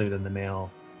the Deadlier Than the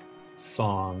Male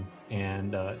song,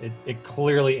 and it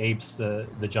clearly apes the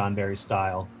John Barry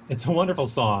style. It's a wonderful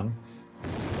song.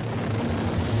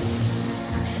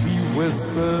 She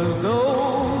whispers,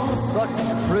 oh, such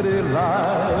pretty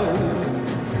lies.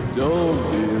 Don't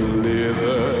believe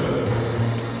her,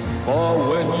 for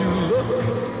when you look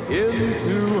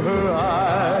into her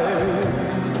eyes,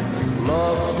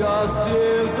 love just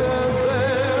isn't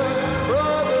there.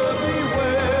 Brother,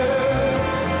 beware.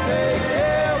 Take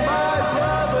care, my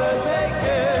brother, take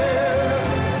care.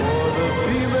 For the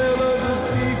female of the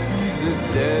species is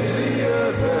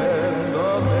deadlier than the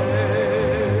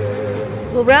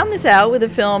male. We'll round this out with a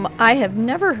film I have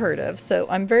never heard of, so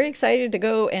I'm very excited to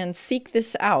go and seek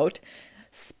this out.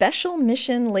 Special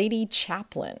Mission Lady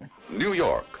Chaplin. New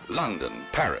York, London,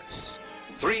 Paris.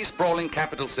 3 sprawling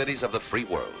capital cities of the free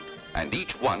world, and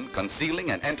each one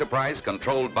concealing an enterprise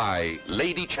controlled by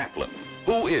Lady Chaplin.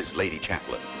 Who is Lady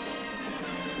Chaplin?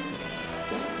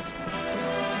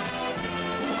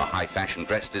 A high-fashion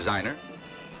dress designer?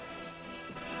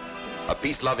 A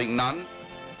peace-loving nun?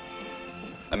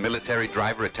 A military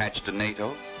driver attached to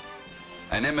NATO?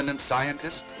 An eminent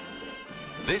scientist?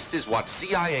 This is what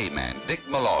CIA man Dick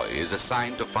Malloy is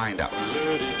assigned to find out.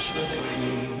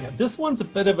 This one's a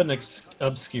bit of an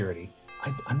obscurity.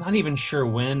 I'm not even sure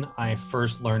when I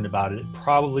first learned about it. It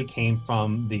probably came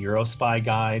from the Eurospy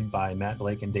guide by Matt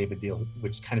Blake and David Deal,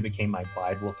 which kind of became my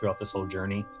Bible throughout this whole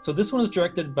journey. So this one is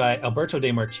directed by Alberto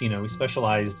De Martino, who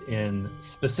specialized in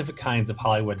specific kinds of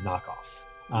Hollywood knockoffs.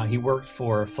 He worked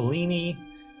for Fellini,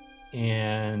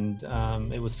 and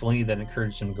it was Fellini that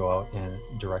encouraged him to go out and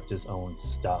direct his own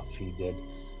stuff. He did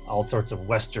all sorts of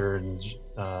westerns,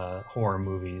 horror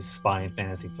movies, spy and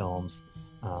fantasy films.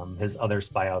 His other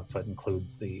spy output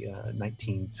includes the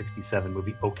 1967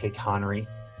 movie OK Connery,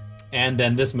 and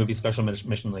then this movie, Special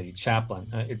Mission Lady Chaplin.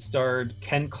 It starred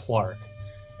Ken Clark.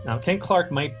 Now, Ken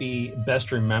Clark might be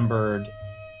best remembered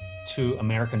to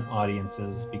American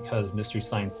audiences because Mystery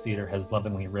Science Theater has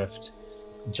lovingly riffed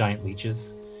giant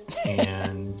leeches.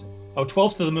 And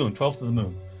 12 to the Moon.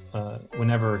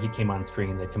 Whenever he came on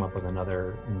screen, they'd come up with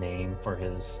another name for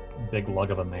his big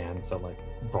lug of a man. So like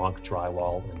Bronk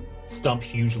Drywall and Stump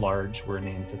Huge Large were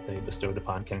names that they bestowed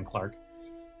upon Ken Clark.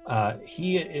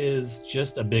 He is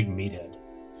just a big meathead.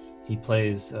 He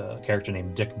plays a character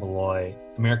named Dick Malloy,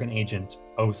 American Agent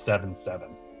 077.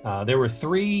 There were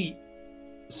 3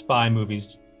 spy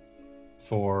movies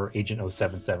for Agent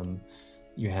 077.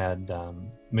 You had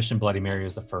Mission Bloody Mary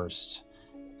was the first,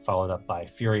 followed up by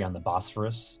Fury on the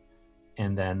Bosphorus,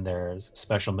 and then there's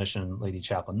Special Mission Lady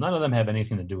Chaplin. None of them have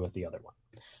anything to do with the other one.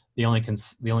 The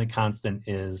only constant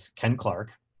is Ken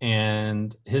Clark,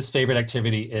 and his favorite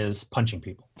activity is punching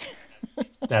people.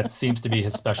 That seems to be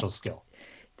his special skill.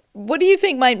 What do you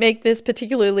think might make this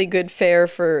particularly good fare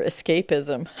for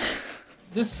escapism?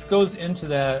 This goes into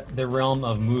the realm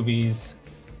of movies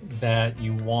that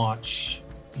you watch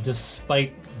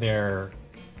despite their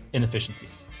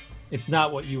inefficiencies. It's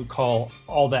not what you would call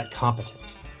all that competent,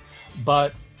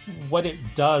 but what it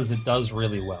does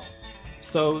really well.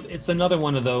 So it's another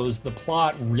one of those, the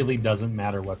plot really doesn't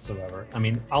matter whatsoever. I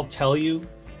mean, I'll tell you,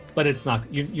 but it's not,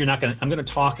 you're not gonna, I'm gonna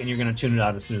talk and you're gonna tune it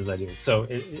out as soon as I do. So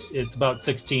it's about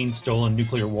 16 stolen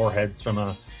nuclear warheads from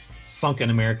a sunken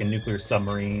American nuclear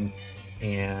submarine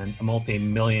and a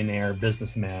multi-millionaire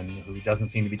businessman who doesn't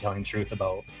seem to be telling the truth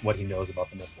about what he knows about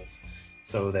the missiles.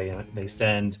 So they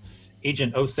send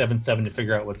Agent 077 to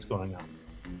figure out what's going on.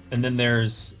 And then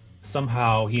there's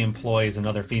somehow he employs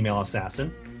another female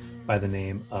assassin by the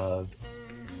name of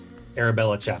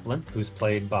Arabella Chaplin, who's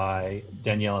played by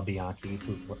Daniela Bianchi,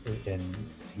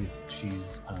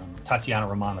 she's Tatiana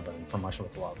Romanova from Russia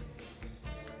with Love.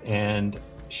 And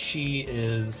she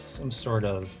is some sort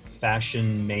of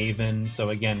fashion maven. So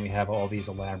again, we have all these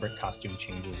elaborate costume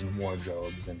changes and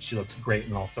wardrobes, and she looks great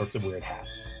in all sorts of weird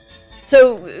hats.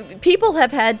 So people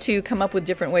have had to come up with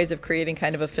different ways of creating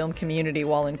kind of a film community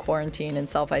while in quarantine and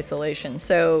self-isolation.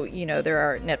 So, there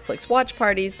are Netflix watch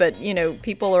parties, but,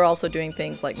 people are also doing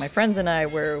things like my friends and I,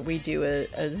 where we do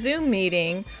a Zoom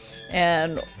meeting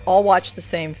and all watch the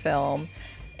same film.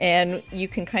 And you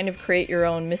can kind of create your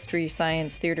own Mystery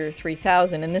Science Theater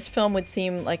 3000. And this film would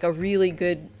seem like a really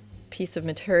good piece of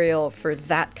material for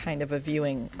that kind of a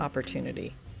viewing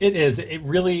opportunity. It is. It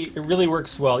really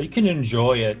works well. You can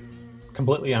enjoy it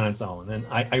completely on its own. And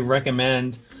I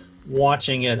recommend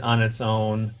watching it on its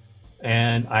own,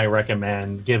 and I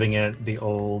recommend giving it the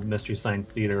old Mystery Science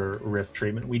Theater riff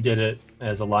treatment. We did it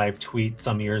as a live tweet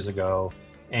some years ago,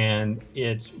 and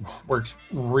it works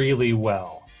really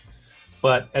well.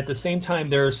 But at the same time,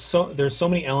 there's so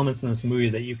many elements in this movie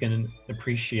that you can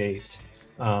appreciate.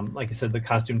 Like I said, the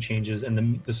costume changes,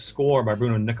 and the score by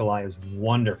Bruno Nicolai is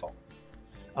wonderful.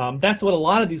 That's what a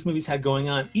lot of these movies had going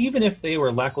on, even if they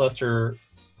were lackluster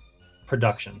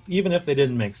productions, even if they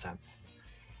didn't make sense.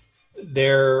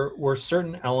 There were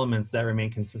certain elements that remain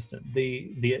consistent.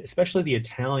 Especially the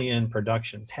Italian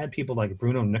productions had people like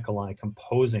Bruno Nicolai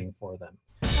composing for them.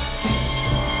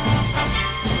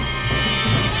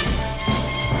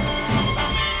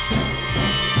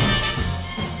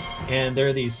 And there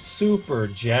are these super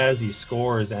jazzy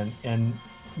scores, and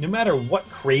no matter what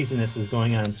craziness is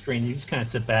going on screen, you just kind of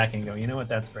sit back and go, you know what,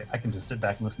 that's great. I can just sit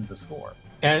back and listen to the score.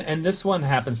 And this one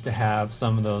happens to have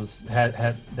some of those,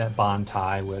 had that Bond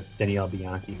tie with Danielle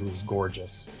Bianchi, who's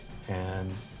gorgeous.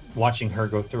 And watching her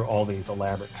go through all these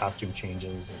elaborate costume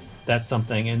changes, and that's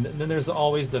something. And then there's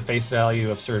always the face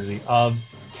value absurdity of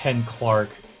Ken Clark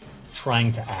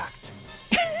trying to act.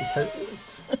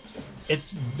 Because it's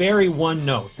very one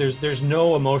note. There's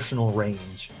no emotional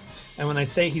range. And when I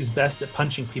say he's best at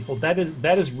punching people, that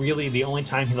is really the only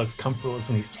time he looks comfortable is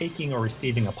when he's taking or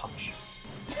receiving a punch.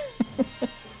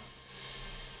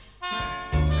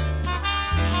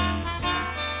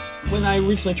 When I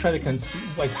originally tried to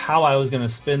conceive like how I was going to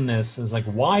spin this, is like,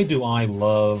 why do I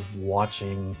love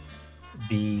watching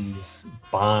these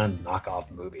Bond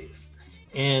knockoff movies?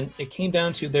 And it came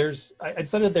down to I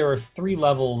decided there are 3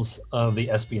 levels of the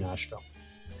espionage film.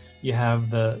 You have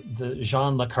the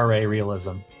Jean Le Carré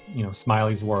realism,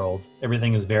 Smiley's world.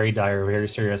 Everything is very dire, very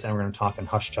serious, and we're going to talk in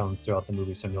hushed tones throughout the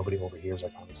movie so nobody overhears our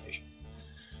conversation.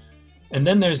 And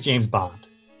then there's James Bond,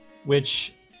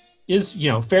 which is,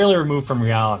 fairly removed from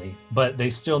reality, but they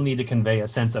still need to convey a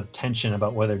sense of tension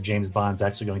about whether James Bond's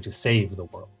actually going to save the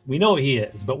world. We know he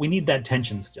is, but we need that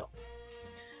tension still.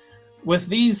 With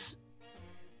these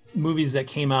movies that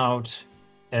came out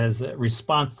as a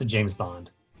response to James Bond,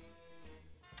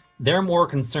 they're more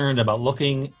concerned about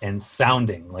looking and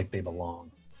sounding like they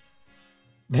belong.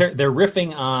 They're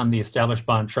riffing on the established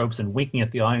Bond tropes and winking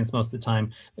at the audience most of the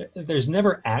time. There's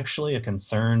never actually a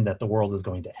concern that the world is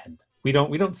going to end. We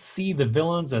don't see the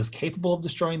villains as capable of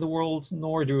destroying the world,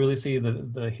 nor do we really see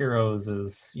the heroes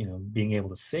as being able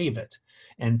to save it.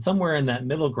 And somewhere in that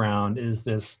middle ground is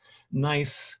this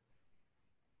nice,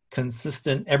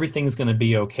 consistent, everything's going to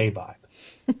be okay vibe.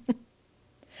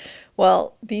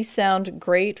 Well, these sound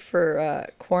great for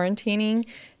quarantining.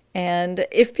 And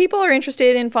if people are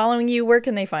interested in following you, where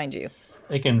can they find you?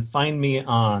 They can find me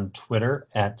on Twitter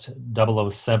at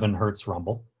 007 Hertz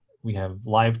Rumble. We have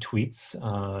live tweets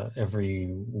every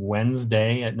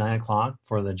Wednesday at 9 o'clock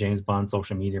for the James Bond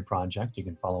social media project. You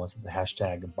can follow us at the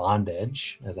hashtag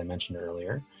BondEdge, as I mentioned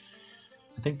earlier.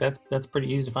 I think that's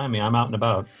pretty easy to find me. I'm out and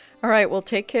about. All right. Well,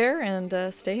 take care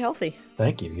and stay healthy.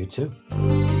 Thank you. You too.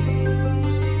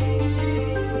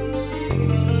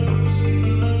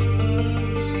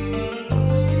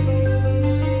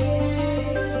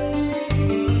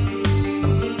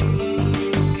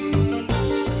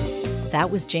 That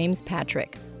was James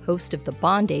Patrick, host of the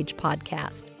BondAge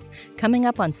podcast. Coming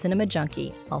up on Cinema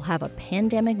Junkie, I'll have a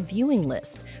pandemic viewing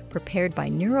list prepared by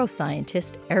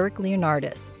neuroscientist Eric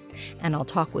Leonardis. And I'll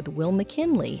talk with Will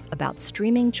McKinley about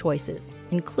streaming choices,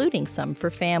 including some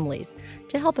for families,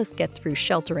 to help us get through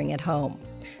sheltering at home.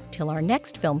 Till our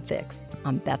next Film Fix,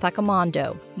 I'm Beth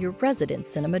Accomando, your resident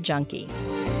cinema junkie.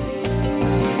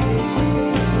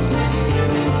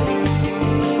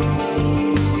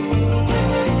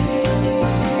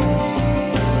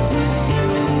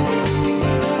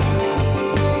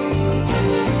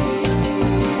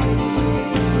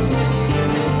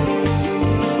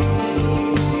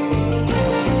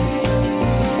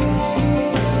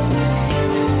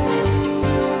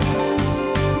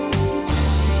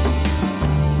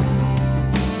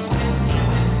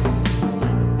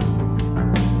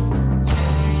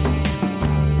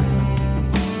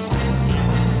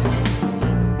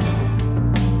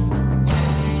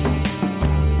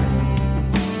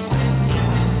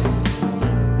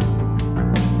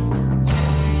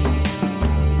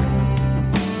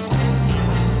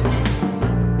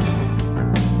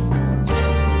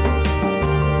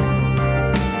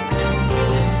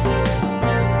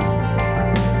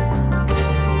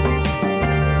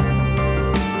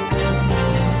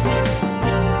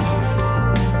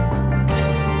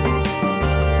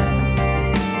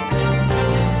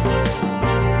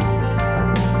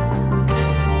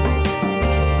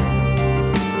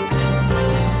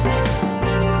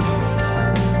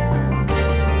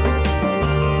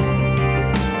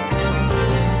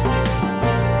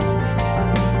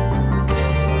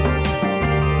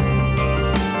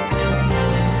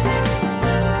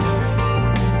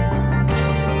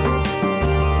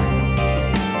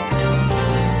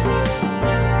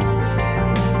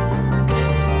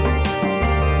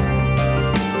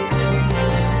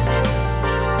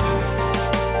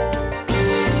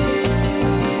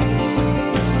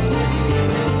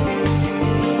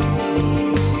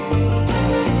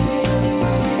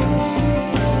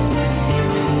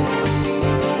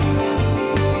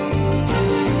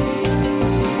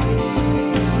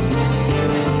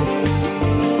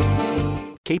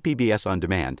 KPBS On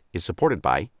Demand is supported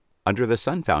by Under the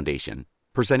Sun Foundation,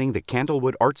 presenting the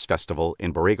Candlewood Arts Festival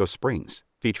in Borrego Springs,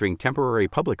 featuring temporary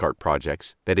public art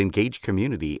projects that engage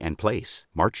community and place.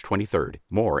 March 23rd.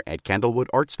 More at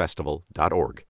candlewoodartsfestival.org.